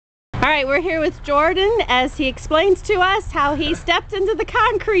right, we're here with Jordan as he explains to us how he stepped into the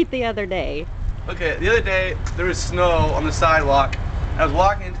concrete the other day. Okay, the other day there was snow on the sidewalk. I was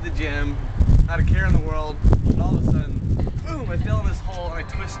walking into the gym, not a care in the world, and all of a sudden, boom, I fell in this hole and I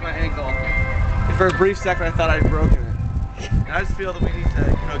twisted my ankle. And for a brief second I thought I'd broken it. And I just feel that we need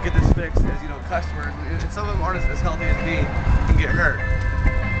to, get this fixed as, customers, and some of them aren't as healthy as me, can get hurt.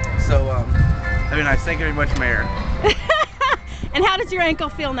 So, that'd be nice. Thank you very much, Mayor. And how does your ankle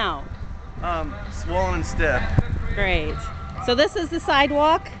feel now? Swollen and stiff. Great. So this is the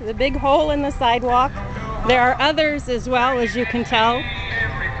sidewalk, the big hole in the sidewalk. There are others as well, as you can tell.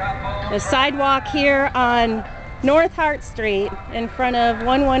 The sidewalk here on North Hart Street in front of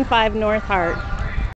 115 North Hart.